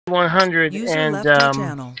100 User and left your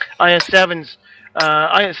channel. IS-7s.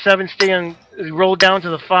 IS-7 stay on, roll down to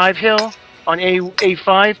the 5 hill on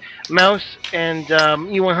A5. Mouse and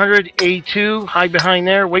E100, A2, hide behind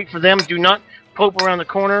there. Wait for them. Do not poke around the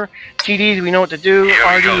corner. TDs, we know what to do.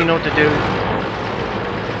 RD, you know what to do.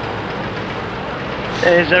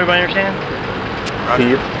 Does everybody understand?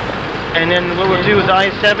 Yep. And then what we'll do with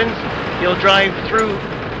IS-7s, you'll drive through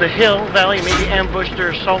the hill valley, maybe ambush their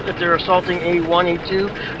assault if they're assaulting A1, A2,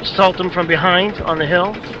 assault them from behind on the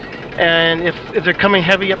hill. And if they're coming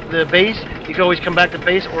heavy up the base, you can always come back to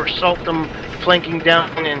base or assault them flanking down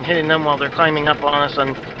and hitting them while they're climbing up on us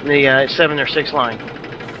on the 7 or 6 line.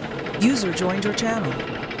 User joined your channel.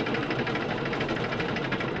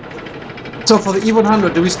 So for the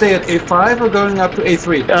E100, do we stay at A5 or going up to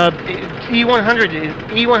A3?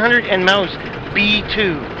 E100 and mouse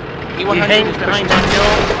B2. He hangs behind that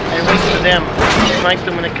hill and waits for them. Snipe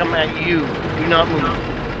them when they come at you. Do not move.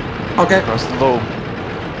 Okay. Across the low.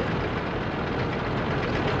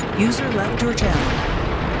 User left your channel.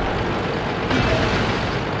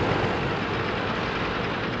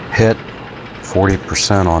 Hit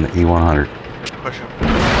 40% on the E100. Push him.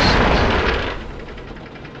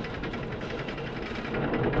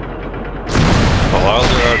 Well,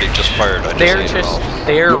 they're already just fired.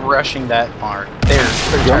 They're rushing that mark.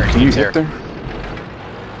 They're Can you hit there?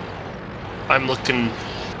 I'm looking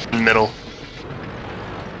in the middle.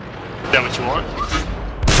 Is that what you want?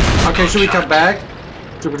 Okay, should we come back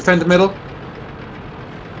to defend the middle?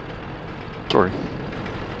 Sorry.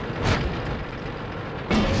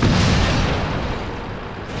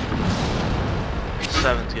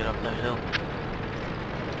 Sevens get up that hill.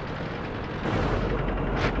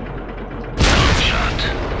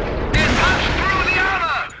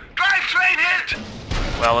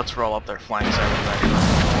 Well, let's roll up their flank side.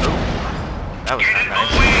 Oh, that was not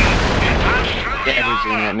nice. Get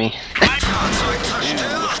everything at me.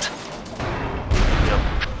 Yep.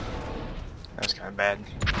 That's kind of bad.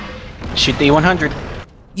 Shoot the 100.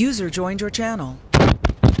 User joined your channel.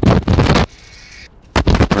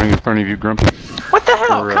 Running in front of you, Grumpy. What the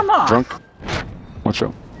hell? Or, Come on. Drunk. Watch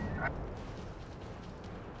out.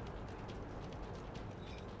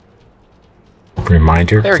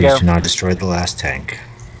 Reminder, There we please go. do not destroy the last tank.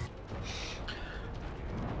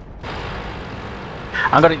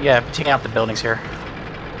 I'm gonna, take out the buildings here.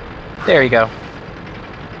 There you go.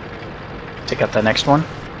 Take out the next one.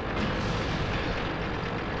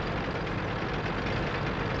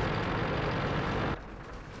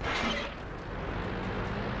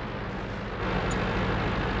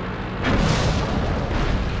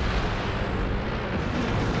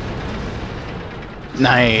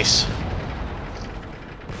 Nice.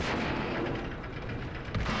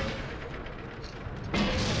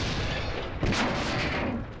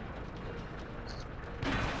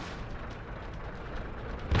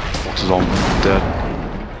 Fox is all dead.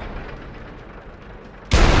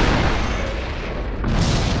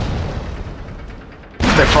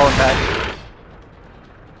 They're falling back.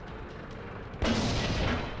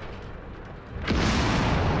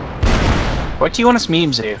 What do you want us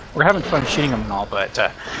memes to do? We're having fun shooting them and all, but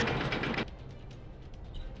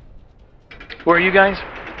Where are you guys?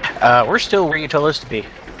 we're still where you told us to be.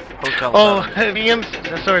 Hotel. Oh, Meums.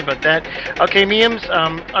 Sorry about that. Okay, Meums. Because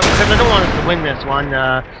I don't want us to win this one.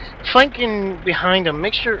 Flanking behind them.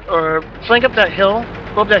 Make sure, or flank up that hill.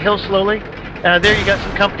 Go up that hill slowly. There you got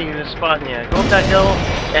some company in this spot. Yeah, go up that hill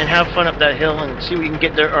and have fun up that hill and see what you can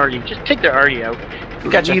get their arty. Just take their arty out.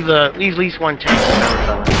 Gotcha. Leave at least one tank.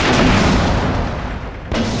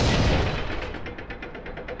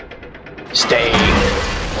 Stay.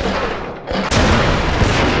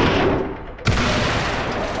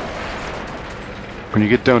 When you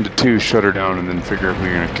get down to 2, shut her down and then figure out who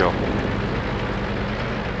you're gonna kill.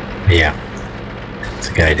 Yeah. It's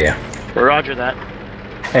a good idea. Roger that.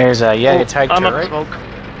 There's a you tagged I'm her, up right? smoke.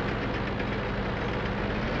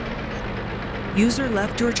 User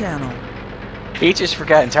left your channel. You just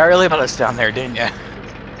forgot entirely about us down there, didn't you?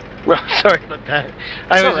 Well, sorry about that.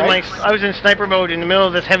 I was in sniper mode in the middle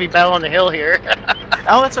of this heavy battle on the hill here.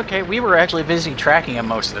 Oh, that's okay. We were actually busy tracking him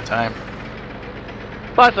most of the time.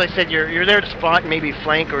 Well, as I said, you're there to spot, maybe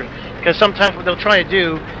flank, or because sometimes what they'll try to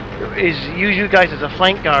do is use you guys as a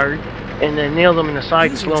flank guard and then nail them in the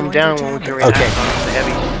side and slow them down when we can react on the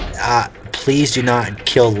heavy. Please do not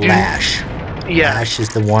kill Lash. Yeah. Lash is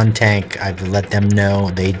the one tank. I've let them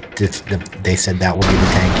know. They said that would be the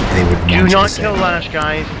tank they would want Do you not to say. kill Lash,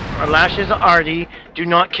 guys. Lash is Artie. Do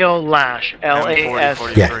not kill Lash. L-A-S.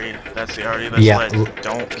 M4043. That's the already that's led.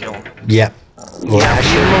 Don't kill him. Yep. Lash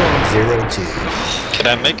 02. Can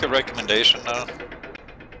I make a recommendation now?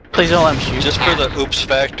 Please don't let him shoot. Just for the oops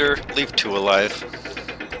factor, leave 2 alive.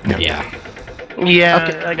 Yeah. Yeah,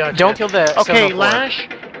 Okay. I got you. Don't kill the. Okay, 704. Lash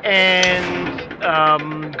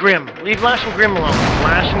and Grim. Leave Lash and Grim alone.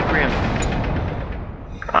 Lash and Grim.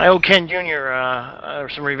 I owe Ken Jr.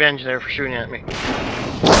 Some revenge there for shooting at me.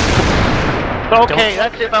 Okay,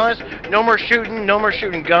 that's it, fellas. No more shooting. No more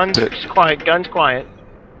shooting. Guns quiet. Guns quiet.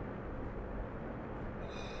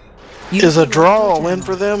 Is a draw a win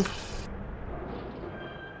for them?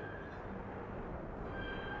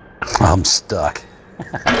 I'm stuck.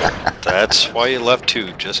 That's why you left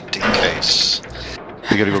 2, just in case.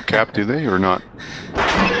 They gotta go cap, do they, or not?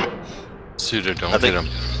 Suda, don't hit him.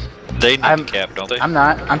 They need to cap, don't they? I'm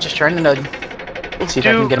not. I'm just trying to nudge him. See if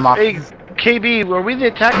I can get him off. Hey, KB, were we the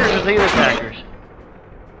attackers or they the attackers?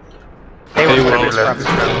 They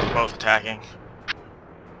were both attacking.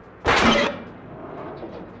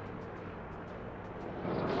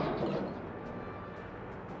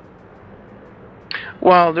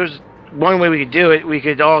 Well, there's one way we could do it. We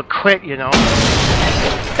could all quit, you know.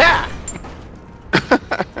 Ah!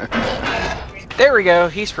 There we go.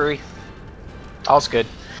 He's free. All's good.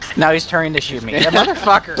 Now he's turning to shoot me. That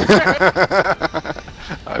motherfucker.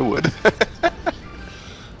 I would.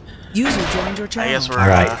 User joined your channel. I guess we're All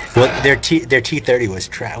right. Well, their T30 was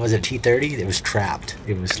trapped. Was it T30? It was trapped.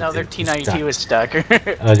 It was. No, their it T92 was stuck. Oh,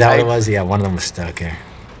 is that what it was? Yeah, one of them was stuck here.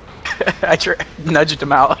 I nudged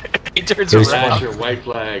him out. He turns It was around. funny. Your white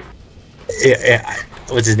flag.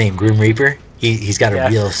 What's his name? Grim Reaper. He's got a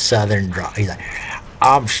real southern draw. He's like,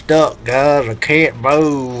 I'm stuck, guys. I can't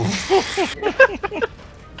move.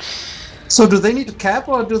 So do they need to cap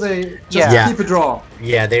or do they just keep a draw?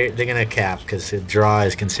 Yeah, they're gonna cap because the draw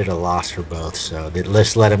is considered a loss for both. So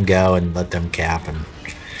let's let them go and let them cap,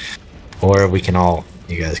 or we can all.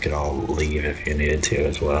 You guys could all leave if you needed to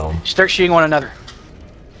as well. Start shooting one another.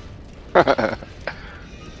 What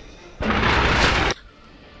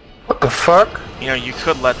the fuck? You know, you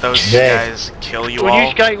could let those guys kill you When all.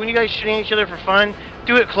 you guys shooting each other for fun,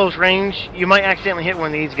 do it close range. You might accidentally hit one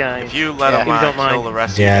of these guys. If you let them don't kill mind. the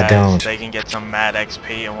rest of you guys, they can get some mad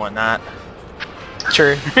XP and whatnot.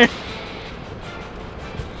 True.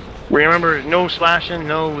 Remember, no slashing,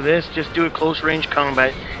 no this. Just do it close range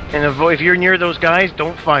combat. And if you're near those guys,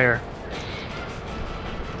 don't fire.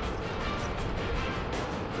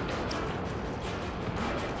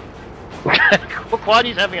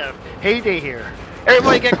 Quaddy's having a heyday here.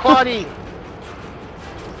 Everybody get Quaddy!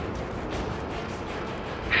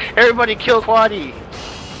 Everybody kill Quaddy!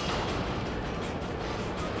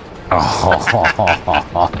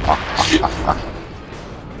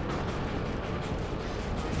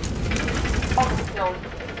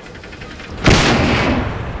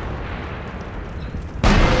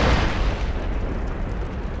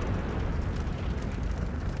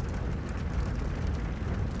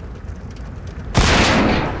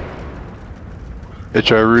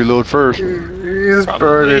 Bitch, I reload first. He's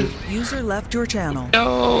burning. User left your channel.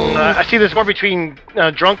 No. I see there's more between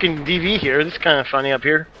Drunk and DV here. This is kind of funny up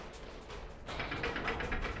here.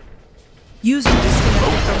 User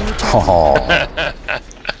disconnected from your channel.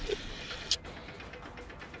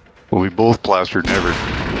 Well, we both plastered never.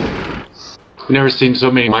 Never seen so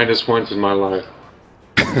many -1s in my life.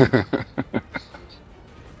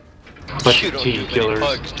 Bunch You of don't team do many killers.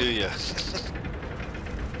 bugs, do you?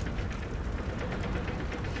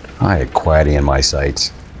 I had Quaddy in my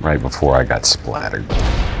sights right before I got splattered.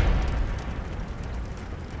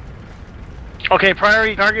 Okay,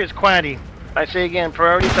 priority target is Quaddy. I say again,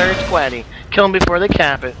 priority target is Quaddy. Kill them before they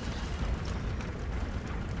cap it.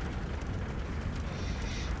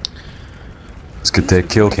 Let's get that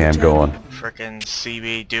kill cam going. Frickin'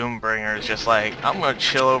 CB Doombringer is just like, I'm gonna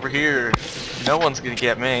chill over here. No one's gonna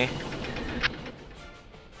get me.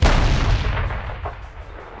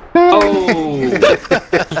 Oh!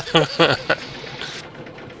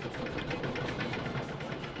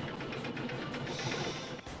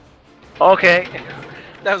 Okay.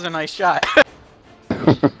 That was a nice shot.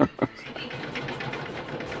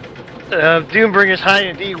 Doombringer's high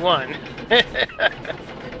in D1.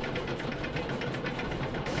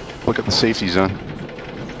 Look at the safety zone.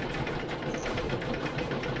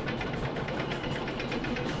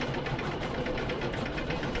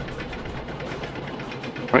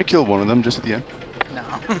 I killed one of them just at the end. No.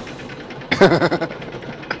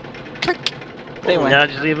 They went. Now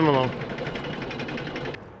just leave them alone.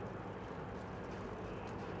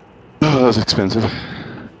 Oh, that was expensive.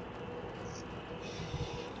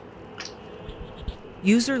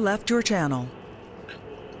 User left your channel.